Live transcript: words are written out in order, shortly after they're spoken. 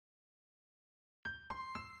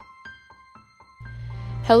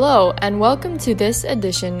Hello, and welcome to this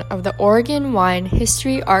edition of the Oregon Wine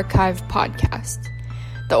History Archive podcast.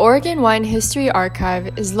 The Oregon Wine History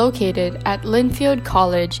Archive is located at Linfield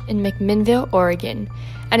College in McMinnville, Oregon,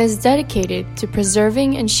 and is dedicated to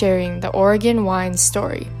preserving and sharing the Oregon wine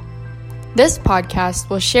story. This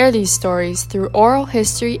podcast will share these stories through oral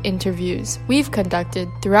history interviews we've conducted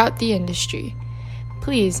throughout the industry.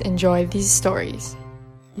 Please enjoy these stories.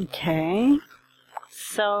 Okay,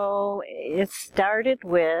 so it started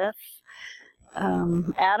with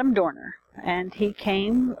Adam Doerner, and he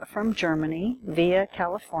came from Germany via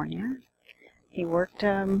California. He worked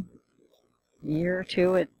a year or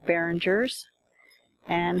two at Behringer's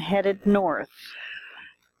and headed north.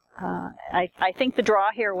 I think the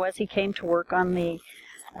draw here was he came to work on the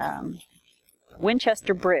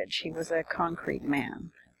Winchester Bridge. He was a concrete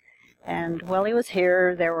man. And while he was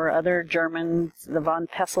here, there were other Germans, the von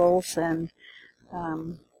Pessels, and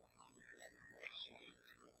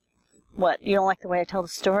what? You don't like the way I tell the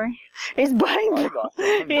story? He's buying.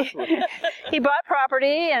 He bought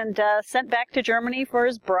property and sent back to Germany for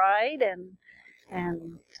his bride,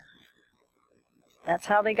 and that's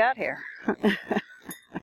how they got here.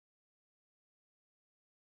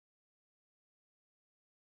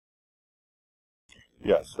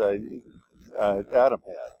 Yes, Adam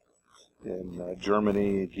had. In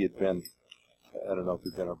Germany, he had been, I don't know if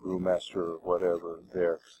he'd been a brewmaster or whatever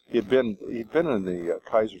there. He'd been in the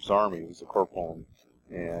Kaiser's army. He was a corporal,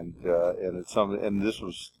 and this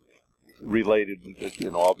was related.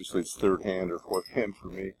 Obviously it's third hand or fourth hand for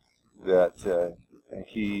me. That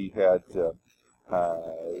he had.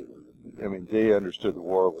 They understood the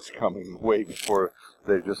war was coming way before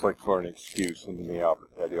they just looked for an excuse, and they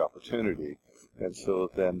had the opportunity. And so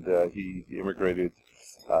then he immigrated,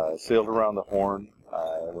 sailed around the Horn,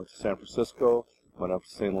 went to San Francisco, went up to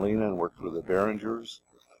St. Helena and worked for the Behringers.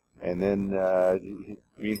 And then,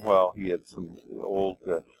 meanwhile, he had some old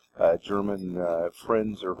German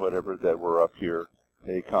friends or whatever that were up here.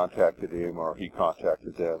 They contacted him, or he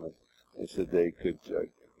contacted them, and they said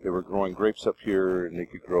they were growing grapes up here, and they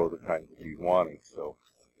could grow the kind that he wanted. So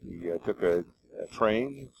he took a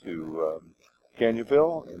train to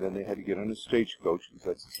Canyonville, and then they had to get on a stagecoach because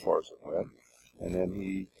that's as far as it went. And then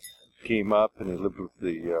he came up and he lived with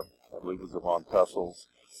the, I believe it was the Von Pessels,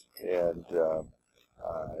 and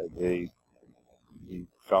he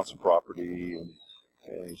found some property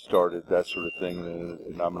and he started that sort of thing.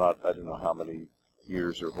 And I don't know how many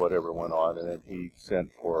years or whatever went on, and then he sent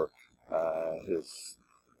for his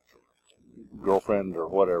girlfriend or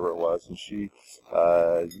whatever it was, and she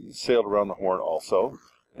sailed around the Horn also.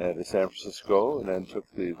 To San Francisco, and then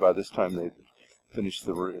by this time they finished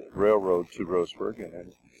the railroad to Roseburg,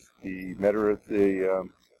 and he met her at the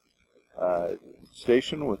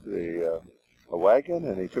station with a wagon,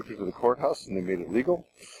 and he took her to the courthouse, and they made it legal,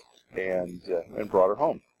 and brought her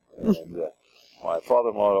home. And my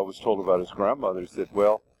father-in-law always told about his grandmother. He said,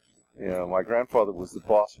 well, my grandfather was the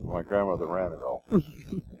boss, but my grandmother ran it all.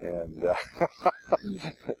 And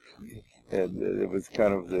and it was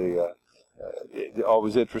kind of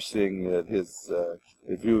always interesting that his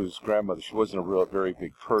view of his grandmother. She wasn't a very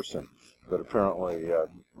big person, but apparently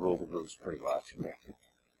ruled the roost pretty much.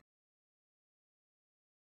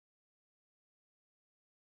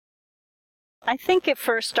 I think it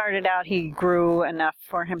first started out he grew enough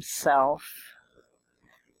for himself,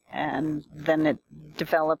 and then it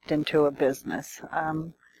developed into a business.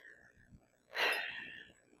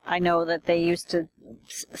 I know that they used to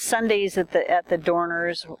Sundays at the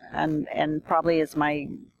Doerners, and probably as my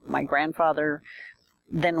grandfather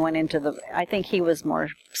then went into I think he was more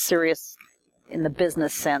serious in the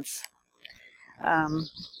business sense.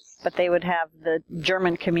 But they would have the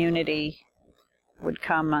German community would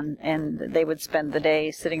come and they would spend the day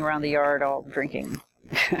sitting around the yard all drinking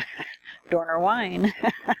Doerner wine.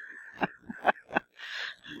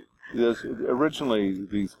 Originally,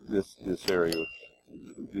 this area.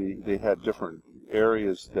 They had different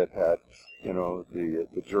areas that had,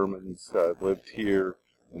 the Germans lived here,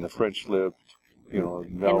 and the French lived, in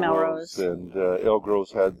Melrose, and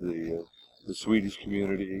Elgroves had the Swedish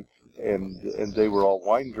community, and they were all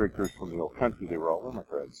wine drinkers from the old country. They were all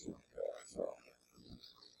immigrants.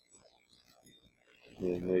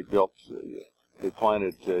 And they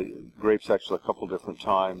planted grapes actually a couple different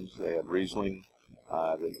times. They had Riesling.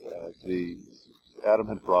 Adam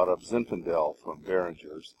had brought up Zinfandel from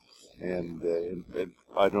Behringer's, and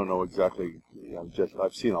I don't know exactly.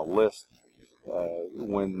 I've seen a list.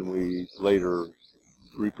 When we later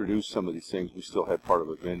reproduced some of these things, we still had part of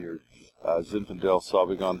a vineyard. Zinfandel,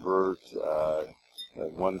 Sauvignon Vert,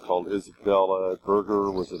 one called Isabella.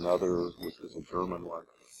 Berger was another, which was a German one.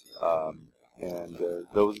 and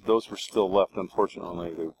those were still left.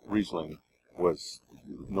 Unfortunately, the Riesling was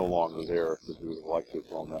no longer there because we would have liked to have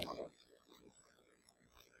grown that one.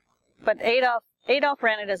 But Adolf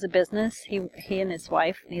ran it as a business. He and his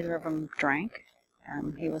wife, neither of them drank.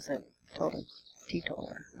 He was a total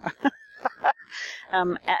teetotaler.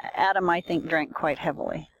 Adam, I think, drank quite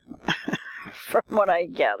heavily, from what I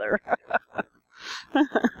gather.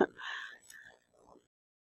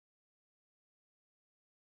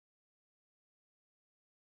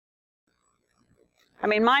 I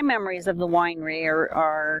mean, my memories of the winery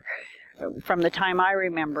are from the time I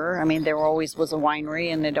remember. I mean, there always was a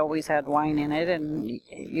winery, and it always had wine in it, and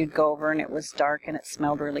you'd go over, and it was dark, and it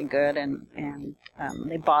smelled really good, and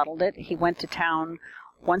they bottled it. He went to town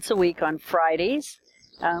once a week on Fridays,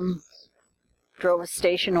 drove a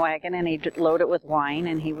station wagon, and he'd load it with wine,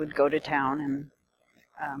 and he would go to town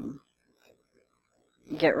and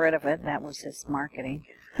get rid of it. That was his marketing.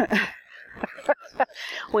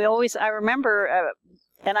 I remember,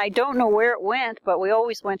 and I don't know where it went, but we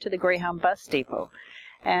always went to the Greyhound bus depot.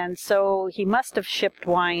 And so he must have shipped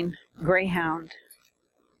wine, Greyhound,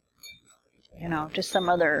 just some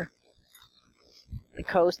other, the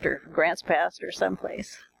coast or Grants Pass or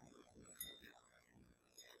someplace.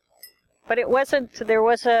 But there wasn't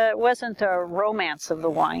a romance of the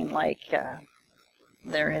wine like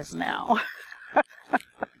there is now.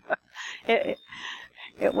 It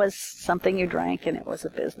was something you drank, and it was a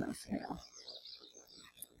business.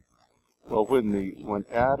 Well, when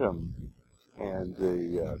Adam and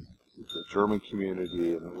the German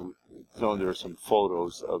community, and there are some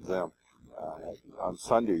photos of them on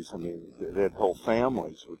Sundays. I mean, they had whole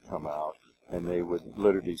families would come out, and they would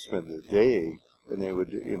literally spend the day, and they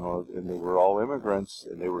would, and they were all immigrants,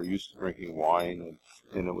 and they were used to drinking wine,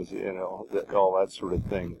 and it was, all that sort of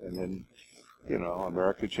thing. And then,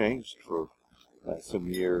 America changed for some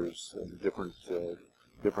years, and different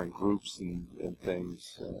groups and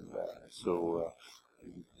things, and so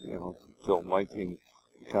until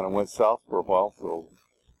kind of went south for a while, till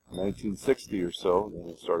 1960 or so, then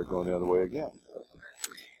it started going the other way again.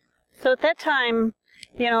 So at that time,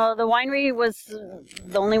 the winery was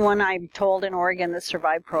the only one, I'm told, in Oregon that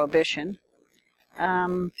survived Prohibition,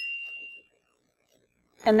 and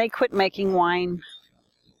they quit making wine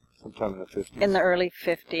sometime in the 50s. In the early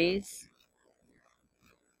 50s.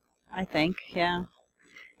 I think, yeah.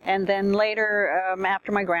 And then later,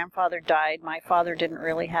 after my grandfather died, my father didn't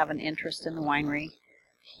really have an interest in the winery.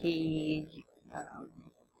 He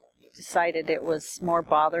decided it was more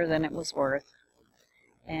bother than it was worth.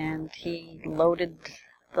 And he loaded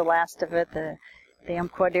the last of it. The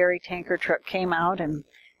Emquaderi tanker truck came out and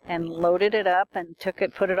loaded it up and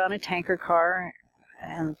put it on a tanker car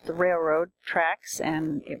and the railroad tracks,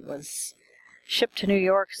 and it was shipped to New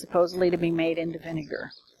York, supposedly to be made into vinegar.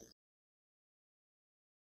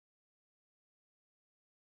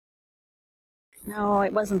 No,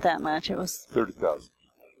 it wasn't that much. It was 30,000.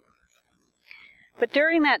 But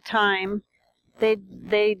during that time, they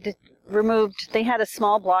had a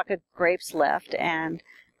small block of grapes left, and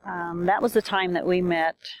that was the time that we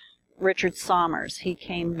met Richard Sommers. He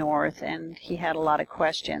came north, and he had a lot of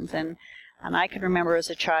questions, and I can remember as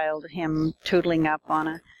a child him tootling up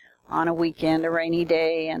on a weekend, a rainy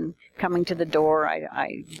day, and coming to the door.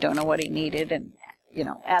 I don't know what he needed, and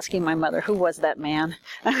asking my mother, who was that man?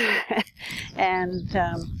 And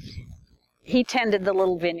he tended the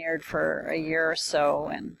little vineyard for a year or so,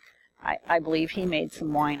 and I believe he made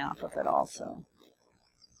some wine off of it also.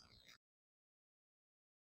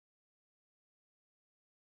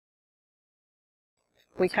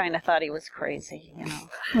 We kind of thought he was crazy,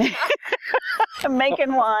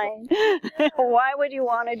 making wine. Why would you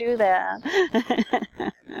want to do that?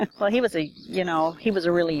 Well, he was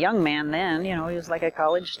a really young man then. He was like a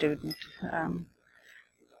college student.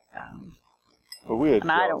 Well, we had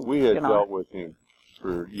dealt with him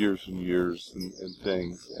for years and years and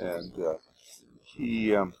things, and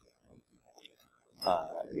he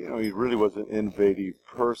really was an innovative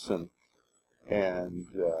person. And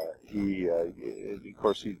of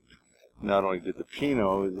course, he not only did the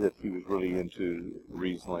Pinot, that he was really into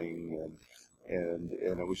Riesling, and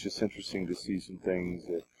it was just interesting to see some things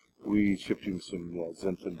that we shipped him some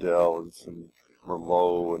Zinfandel and some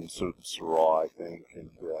Merlot and some Syrah, I think,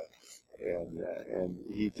 and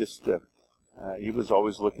he just he was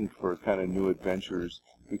always looking for kind of new adventures.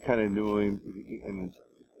 We kind of knew him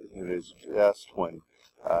in his best when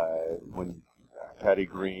Patty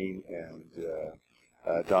Green and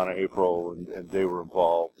Donna April, and they were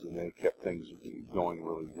involved, and they kept things going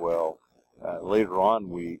really well. Later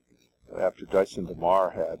on, after Dyson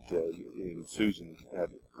DeMar and Susan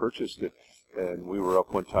had purchased it, and we were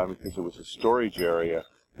up one time because it was a storage area,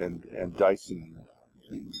 and Dyson,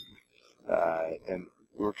 and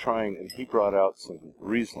we were trying, and he brought out some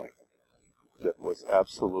Riesling that was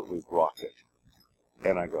absolutely rocket.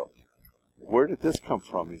 And I go, where did this come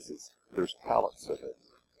from? He says, there's pallets of it.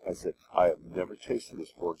 I said, I have never tasted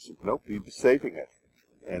this before. He said, nope, you'd be saving it.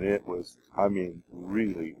 And it was, I mean,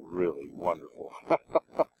 really, really wonderful.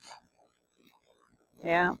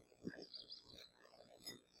 Yeah.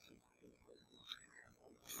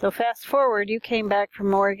 So fast forward, you came back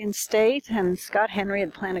from Oregon State, and Scott Henry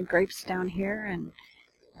had planted grapes down here, and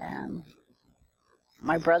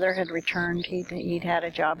my brother had returned. He'd had a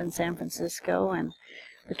job in San Francisco, and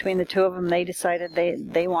between the two of them, they decided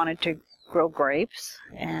they wanted to grow grapes.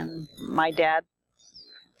 And my dad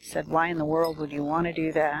said, "Why in the world would you want to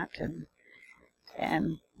do that?"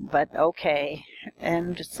 But okay.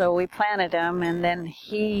 And so we planted them, and then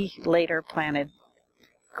he later planted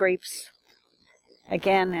grapes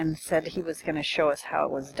again and said he was going to show us how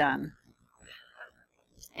it was done.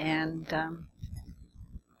 And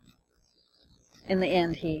in the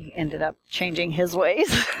end, he ended up changing his ways.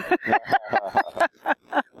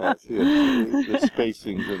 That's it. The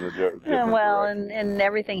spacings and the different well, directions. and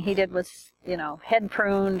everything he did was, head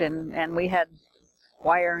pruned, and we had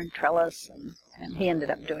wire and trellis, and he ended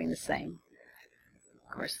up doing the same.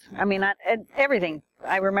 Of course, I mean, everything.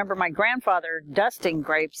 I remember my grandfather dusting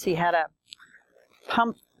grapes. He had a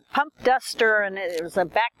pump duster, and it was a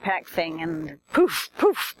backpack thing, and poof,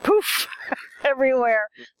 poof, poof, everywhere.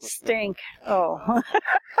 Stink. Oh.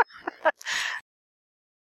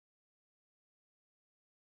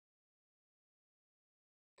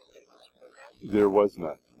 There was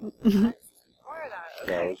none.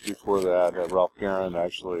 Yeah, it was before that. Ralph Guerin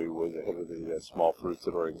actually was the head of the small fruits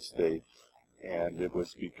at Oregon State, and it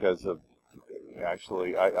was because of,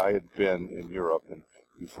 actually, I had been in Europe and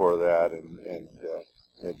before that, and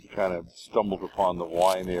had kind of stumbled upon the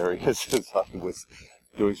wine areas as I was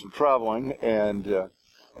doing some traveling, and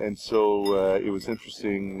so it was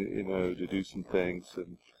interesting, to do some things,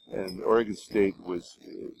 and Oregon State was,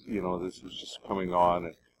 this was just coming on,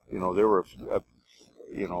 and there were,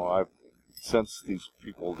 I've since these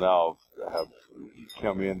people now have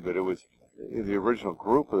come in, but it was in the original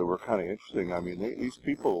group that were kind of interesting. I mean, these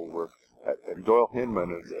people were, and Doyle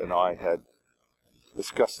Hinman and I had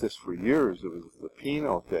discussed this for years. It was the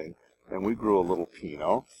Pinot thing, and we grew a little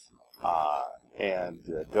Pinot, and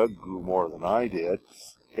Doug grew more than I did,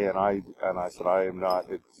 and I said, I am not,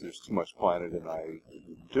 there's too much planted, and I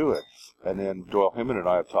didn't do it. And then Doyle Hinman and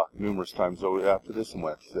I have talked numerous times after this and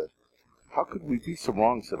said, how could we be so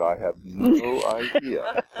wrong? Said, I have no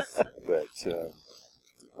idea. But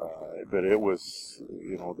it was,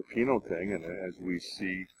 the Pinot thing, and as we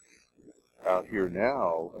see out here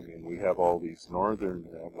now, I mean, we have all these northern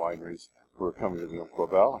wineries who are coming to the Umpqua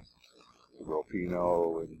Valley to grow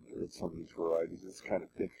Pinot and some of these varieties. It's kind of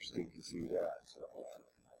interesting to see that. So,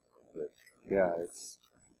 but yeah,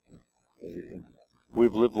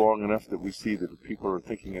 we've lived long enough that we see that people are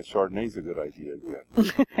thinking that Chardonnay is a good idea again.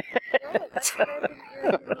 That's what I've been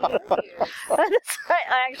hearing for years.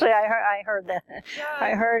 Actually, I heard that. Yeah.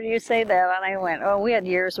 I heard you say that, and I went, oh, we had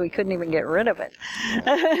years we couldn't even get rid of it.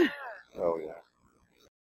 Oh, yeah.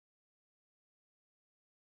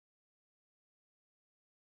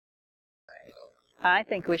 I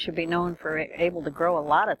think we should be known for able to grow a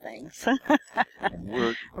lot of things.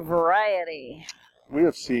 We're, Variety. we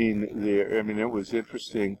have seen it was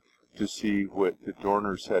interesting to see what the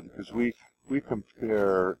Doerners had, because we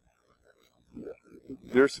compare,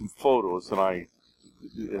 there's some photos, and I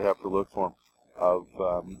have to look for them, of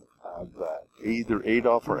either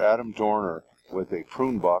Adolf or Adam Doerner with a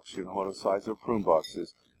prune box, what the size of a prune box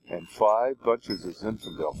is, and 5 bunches of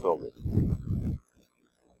Zinfandel filled it.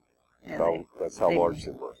 Yeah, That's how large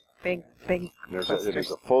they were. Big There's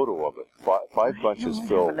clusters. a photo of it. 5 bunches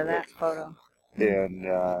filled. Remember that photo.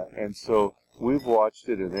 And so we've watched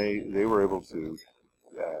it, and they were able to,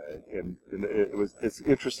 and it's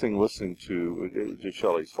interesting listening to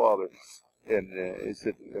Shelley's father, and he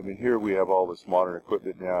said, here we have all this modern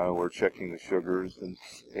equipment now, and we're checking the sugars and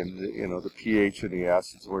the pH and the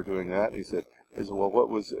acids, and we're doing that. And he said,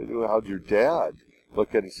 well, how'd your dad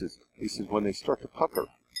look at it? He says when they start to pucker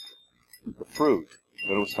the fruit,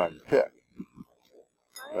 then it was time to pick.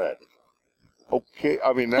 But okay,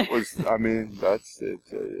 that's a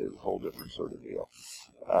whole different sort of deal.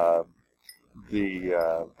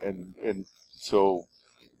 So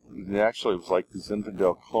actually it was like the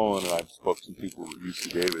Zinfandel clone, and I spoke to some people at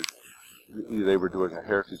UC Davis. They were doing a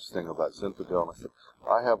heritage thing about Zinfandel, and I said,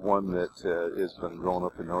 I have one that has been grown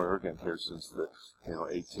up in Oregon here since the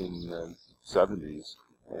 1870s,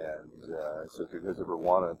 And so if you guys ever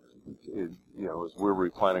want to, as we're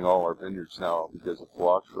replanting all our vineyards now because of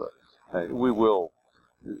phylloxera, we will,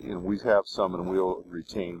 we have some and we'll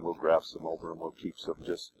graft some over and we'll keep some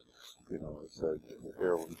just, it's an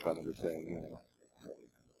heirloom kind of a thing,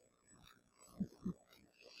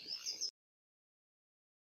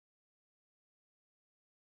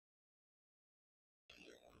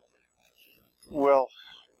 Well,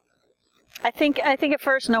 I think at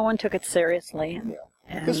first no one took it seriously.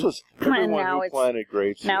 And this was everyone who planted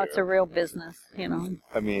grapes. Now here. it's a real business, I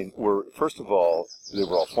mean, first of all, they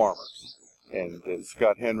were all farmers, and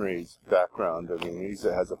Scott Henry's background. I mean, he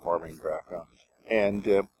has a farming background,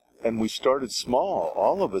 and we started small.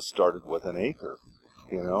 All of us started with an acre,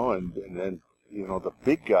 and then the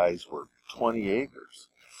big guys were 20 acres,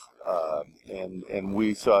 and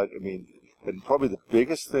we saw. I mean. And probably the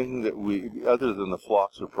biggest thing that other than the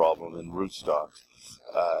phylloxera problem and rootstocks,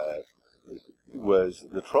 was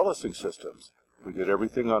the trellising systems. We did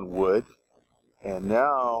everything on wood, and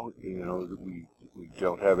now, we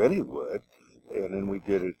don't have any wood, and then we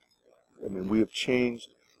did it, I mean, we have changed.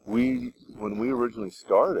 When we originally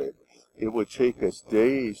started, it would take us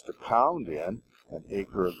days to pound in an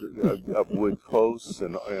acre of wood posts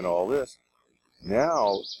and all this.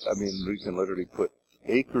 Now, I mean, we can literally put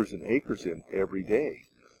acres and acres in every day.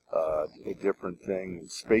 A different thing.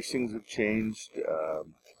 Spacings have changed.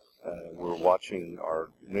 We're watching our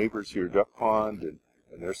neighbors here, Duck Pond, and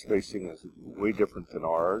their spacing is way different than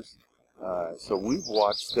ours. So we've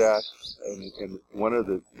watched that, and one of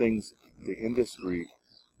the things the industry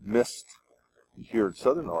missed here in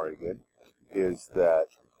Southern Oregon is that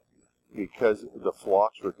because of the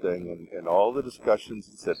phylloxera thing and all the discussions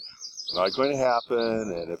that said it's not going to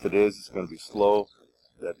happen, and if it is, it's going to be slow.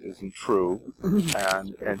 That isn't true,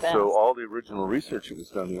 and so all the original research that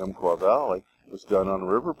was done in the Umpqua Valley was done on the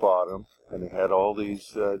river bottom, and they had all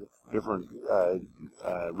these different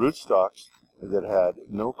rootstocks that had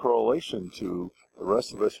no correlation to the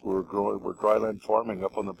rest of us who were dryland farming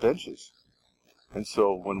up on the benches. And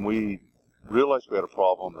so when we realized we had a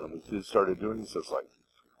problem and we started doing this, it's like,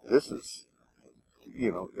 this is,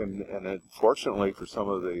 and unfortunately for some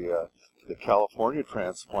of the California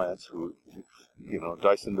transplants who,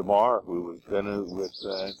 Dyson DeMar, who was then with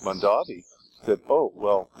Mondavi, said, oh,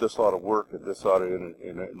 well, this ought to work, and this ought to,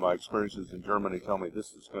 and my experiences in Germany tell me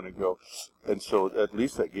this is going to go. And so at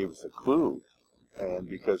least that gave us a clue. And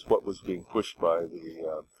because what was being pushed by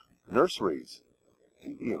the nurseries,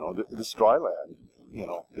 this dry land,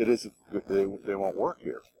 it isn't, they won't work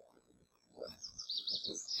here.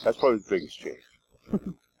 That's probably the biggest change.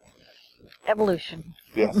 Evolution.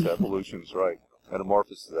 Yes, evolution is right.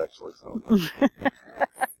 Metamorphosis, actually. So.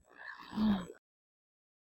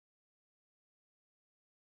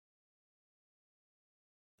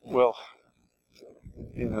 Well,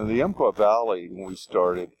 the Umpqua Valley, when we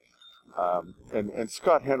started, and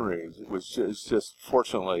Scott Henry was just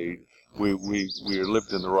fortunately, we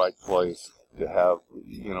lived in the right place to have,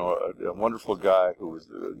 a wonderful guy who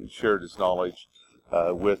shared his knowledge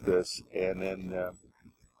with us, and then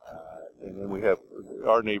we have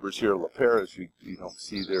our neighbors here, La Paris. You don't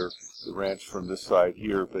see the ranch from this side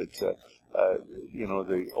here, but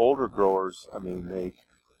the older growers, I mean,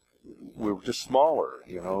 we were just smaller,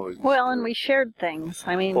 Well, and we shared things.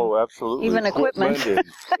 I mean, oh, absolutely, even equipment and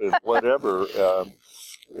whatever.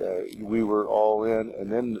 We were all in,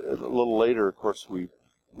 and then a little later, of course, we've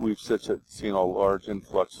seen a large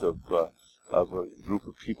influx of a group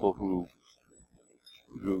of people who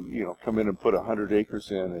come in and put 100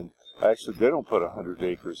 acres in, and actually they don't put 100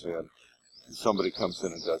 acres in. Somebody comes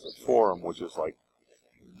in and does it for them, which is like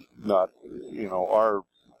not,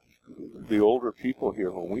 the older people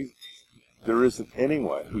here, there isn't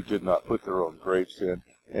anyone who did not put their own grapes in,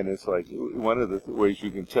 and it's like one of the ways you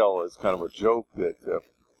can tell is kind of a joke that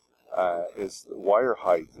is wire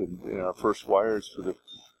height, and our first wires for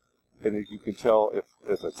and you can tell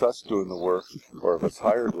if it's us doing the work or if it's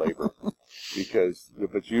hired labor, because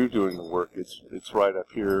if it's you doing the work, it's right up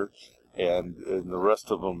here, and the rest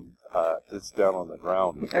of them, it's down on the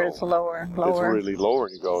ground. Or it's lower. It's really lower,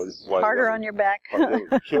 and you go, harder on your back. It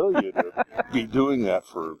would kill you to be doing that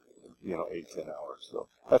for 8-10 hours. So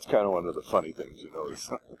that's kind of one of the funny things, notice.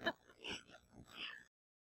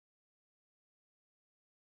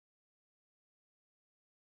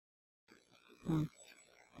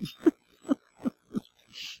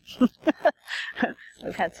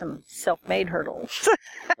 We've had some self-made hurdles.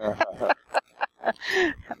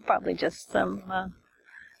 Probably just some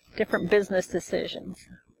different business decisions.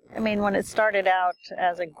 I mean, when it started out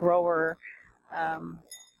as a grower,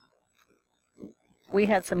 we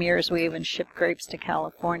had some years we even shipped grapes to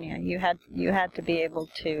California. You had to be able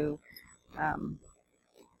to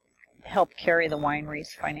help carry the wineries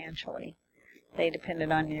financially. They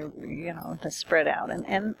depended on you, to spread out,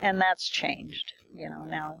 and that's changed.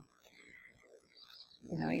 Now,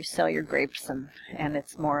 you sell your grapes and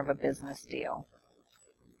it's more of a business deal.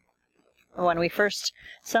 When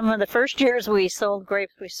some of the first years we sold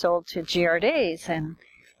grapes, we sold to Giardays, and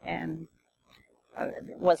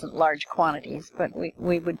it wasn't large quantities, but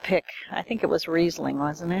we would pick, I think it was Riesling,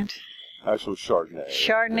 wasn't it? Actually, Chardonnay.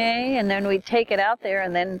 Chardonnay, and then we'd take it out there,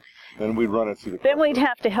 and then we'd run it through the crusher. Then we'd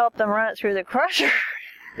have to help them run it through the crusher.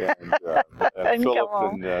 And And Philip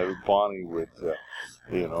come and Bonnie would,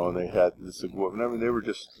 and they had this. I mean, they were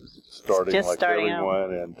just starting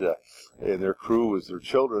everyone, and their crew was their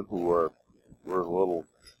children who were little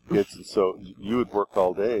kids, and so you would work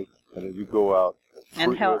all day, and then you go out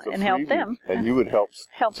and help them, and you would help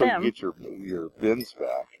them get your bins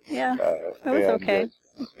back. Yeah, it was okay.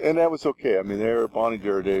 And that was okay. I mean, Bonnie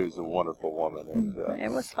Giarday was a wonderful woman, and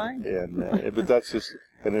it was fine. And but that's just,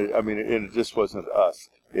 it just wasn't us.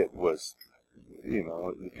 It was,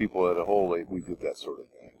 the people at a whole. We did that sort of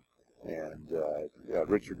thing. And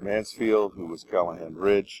Richard Mansfield, who was Callahan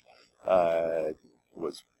Ridge,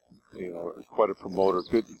 was, quite a promoter,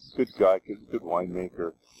 good guy, good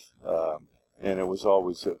winemaker, and it was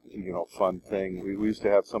always a fun thing. We used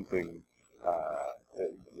to have something.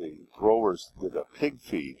 The growers did a pig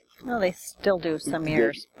feed. Well, they still do some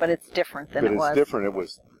years, but it's different than it was. But it's different. It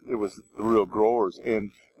was the real growers,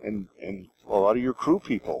 and a lot of your crew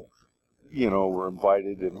people, were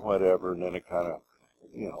invited and whatever, and then it kind of,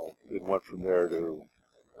 it went from there to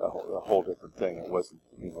a whole different thing. It wasn't,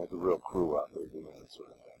 the real crew out there doing that sort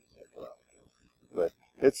of thing. But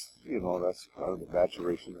it's, that's kind of the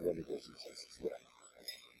maturation of any business.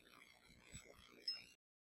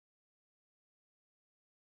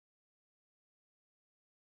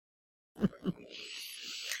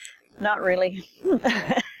 Not really.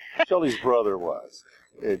 Shelley's brother was,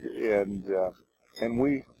 and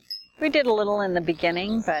we did a little in the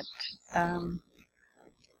beginning, but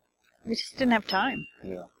we just didn't have time.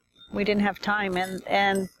 Yeah, we didn't have time,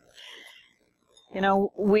 and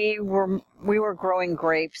we were growing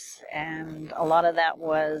grapes, and a lot of that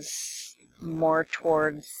was more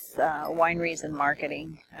towards wineries and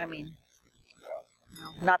marketing. I mean,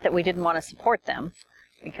 not that we didn't want to support them,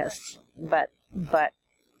 but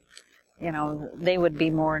they would be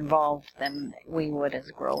more involved than we would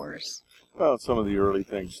as growers. Well, some of the early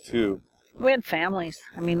things too. We had families.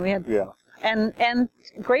 I mean, we had, yeah. And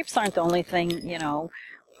grapes aren't the only thing.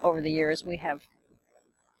 Over the years we have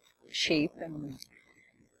sheep, and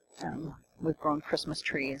we've grown Christmas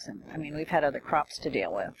trees, and I mean we've had other crops to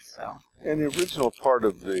deal with. So. And the original part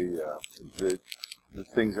of the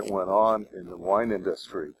things that went on in the wine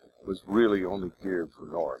industry was really only geared for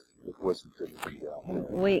north. It wasn't anything down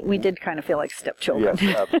there. We did kind of feel like stepchildren.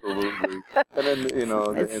 Yes, absolutely. And then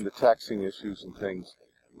and the taxing issues and things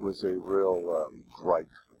was a real gripe,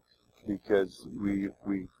 because we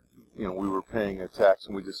were paying a tax,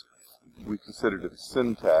 and we considered it a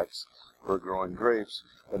sin tax for growing grapes,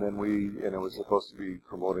 and it was supposed to be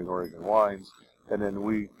promoting Oregon wines, and then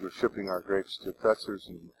we were shipping our grapes to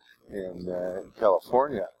Fetzer's in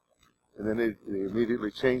California, and then they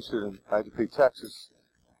immediately changed it, and I had to pay taxes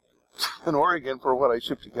in Oregon for what I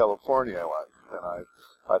shipped to California, and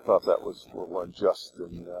I thought that was a little unjust,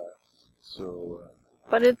 and so.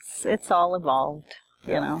 But it's all evolved,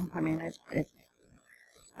 Yeah. I mean,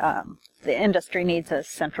 the industry needs a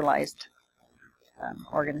centralized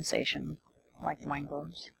organization like wine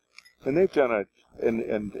growers. And they've done it,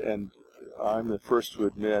 and I'm the first to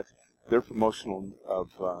admit their promotional of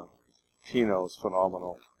Pinot is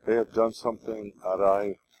phenomenal. They have done something that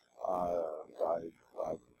I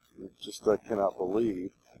cannot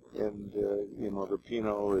believe. And the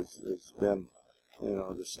Pinot has been,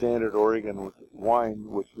 the standard Oregon wine,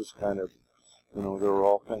 which was kind of, there were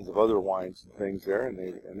all kinds of other wines and things there, and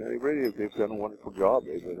they've done a wonderful job.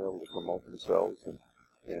 They've been able to promote themselves,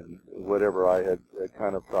 and whatever I had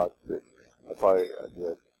kind of thought that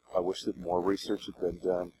I wish that more research had been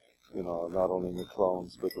done, not only in the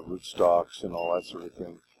clones but the rootstocks and all that sort of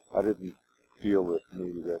thing. I didn't feel that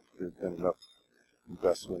maybe that there'd been enough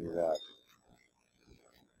investment in that.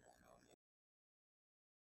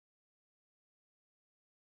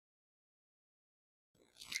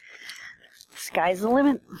 Sky's the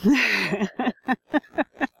limit.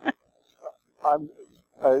 I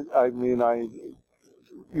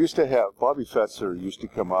used to have Bobby Fetzer used to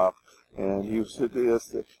come up, and he was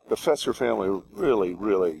the Fetzer family were really,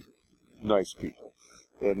 really nice people,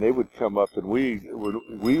 and they would come up, and we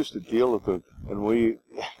used to deal with them, and we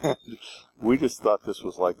we just thought this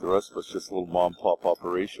was like the rest of us, just a little mom pop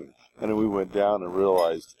operation. And then we went down and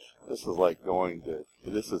realized this is like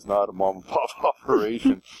this is not a mom and pop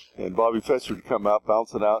operation. And Bobby Fetzer would come out,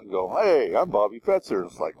 bouncing out, and go, "Hey, I'm Bobby Fetzer."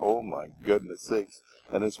 It's like, oh my goodness sakes!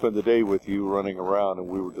 And then spend the day with you running around, and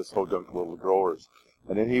we were just hodunk little growers.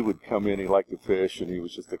 And then he would come in, he liked to fish, and he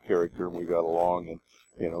was just a character, and we got along. And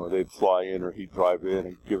they'd fly in, or he'd drive in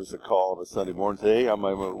and give us a call on a Sunday morning, say, "Hey, I'm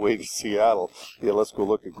on my way to Seattle. Yeah, let's go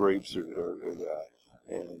look at grapes or that."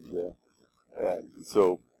 And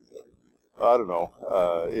so, I don't know.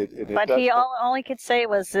 But all he could say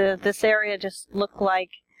was this area just looked like,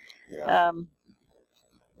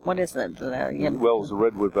 what is it? Well, it was the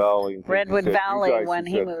Redwood Valley. Redwood Valley when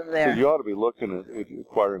he moved there. So you ought to be looking at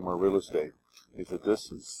acquiring more real estate. He said,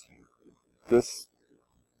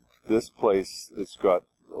 this place, it's got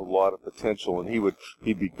a lot of potential, and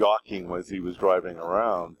he'd be gawking as he was driving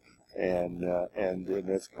around, and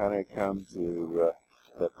it's kind of come to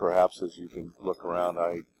that perhaps as you can look around,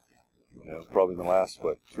 probably in the last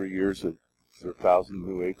 3 years, there are 1,000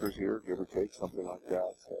 new acres here, give or take, something like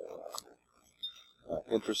that. So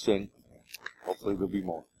interesting. Hopefully there'll be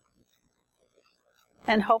more.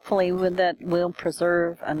 And hopefully with that, we'll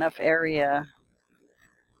preserve enough area.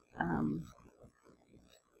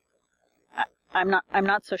 I'm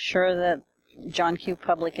not so sure that John Q.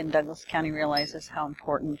 Public in Douglas County realizes how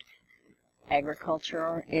important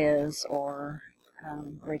agriculture is, or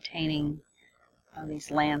retaining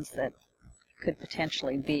these lands that could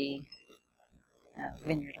potentially be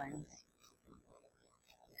vineyard lands.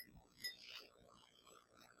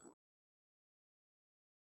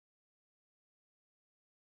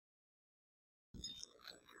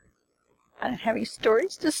 I don't have any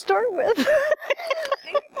stories to start with.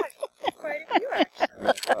 Quite a few, actually.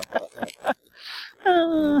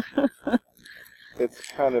 It's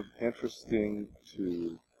kind of interesting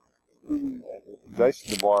to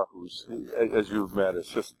Dyson DeMar, who's, as you've met, is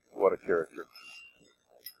just what a character.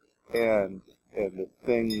 And the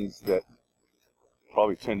things that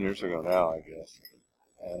probably 10 years ago now, I guess,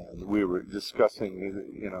 and we were discussing,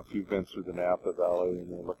 if you've been through the Napa Valley and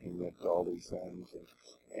you're looking at all these things,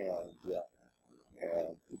 and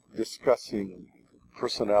discussing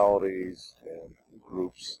personalities and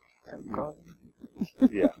groups.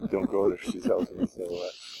 Yeah, don't go there, she tells me. So,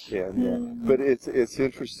 but it's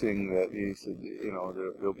interesting that he said,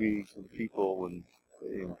 there'll be some people and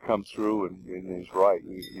come through, and he's right.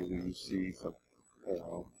 You see some,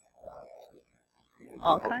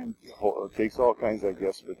 all kinds. It takes all kinds, I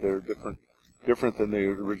guess, but they're different than the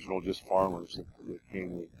original just farmers that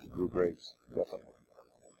came and grew grapes. Definitely.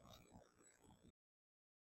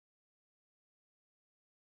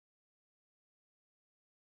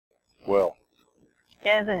 Well.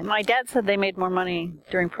 Yeah, my dad said they made more money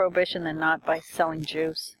during Prohibition than not by selling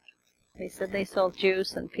juice. They said they sold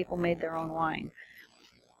juice and people made their own wine.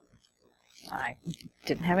 I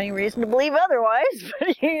didn't have any reason to believe otherwise,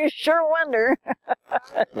 but you sure wonder.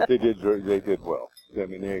 But they did well. I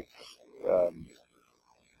mean, they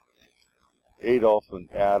Adolf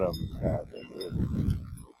and Adam, it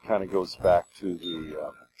kind of goes back to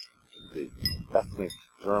the ethnic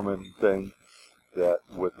German thing, that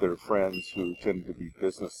with their friends who tended to be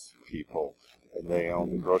business people, and they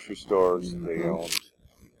owned the grocery stores, and they owned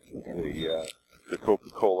the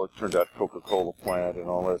Coca-Cola, turned out Coca-Cola plant and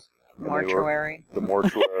all this. Mortuary. The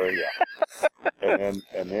mortuary, yeah.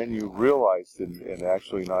 And then you realized, and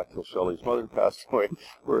actually not till Shelley's mother passed away,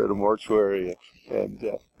 we're at a mortuary, and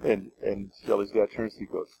Shelley's dad turns and he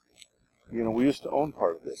goes, we used to own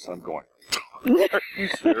part of this. I'm going, are you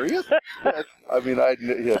serious? I mean,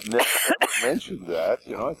 he had never mentioned that.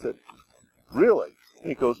 I said, really? And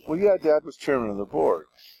he goes, well, yeah, Dad was chairman of the board.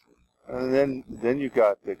 And then you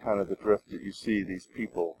got the kind of the drift that you see these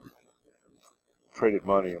people traded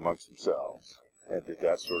money amongst themselves and did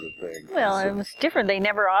that sort of thing. Well, it was different. They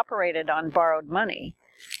never operated on borrowed money.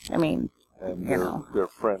 I mean, and their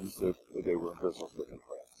friends, they were in business with their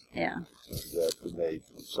friends. Yeah. And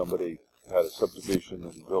somebody had a subdivision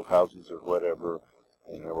and built houses or whatever,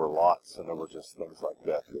 and there were lots, and there were just things like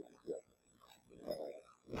that.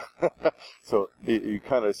 So you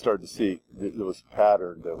kind of start to see there was a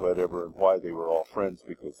pattern to whatever and why they were all friends,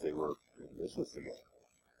 because they were in business together.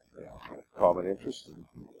 Common interest.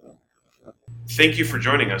 Thank you for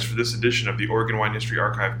joining us for this edition of the Oregon Wine History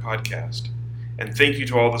Archive podcast. And thank you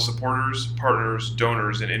to all the supporters, partners,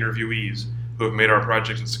 donors, and interviewees who have made our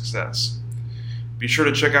project a success. Be sure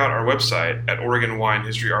to check out our website at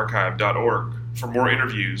OregonWineHistoryArchive.org for more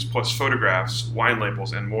interviews, plus photographs, wine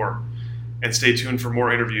labels, and more. and stay tuned for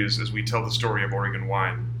more interviews as we tell the story of Oregon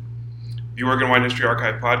wine. The Oregon Wine History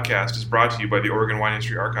Archive podcast is brought to you by the Oregon Wine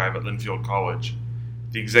History Archive at Linfield College.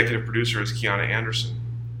 The executive producer is Kiana Anderson.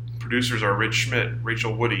 Producers are Rich Schmidt,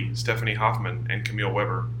 Rachael Woody, Stephanie Hoffman, and Camille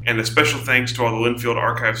Weber. And a special thanks to all the Linfield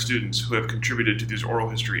Archive students who have contributed to these oral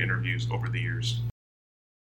history interviews over the years.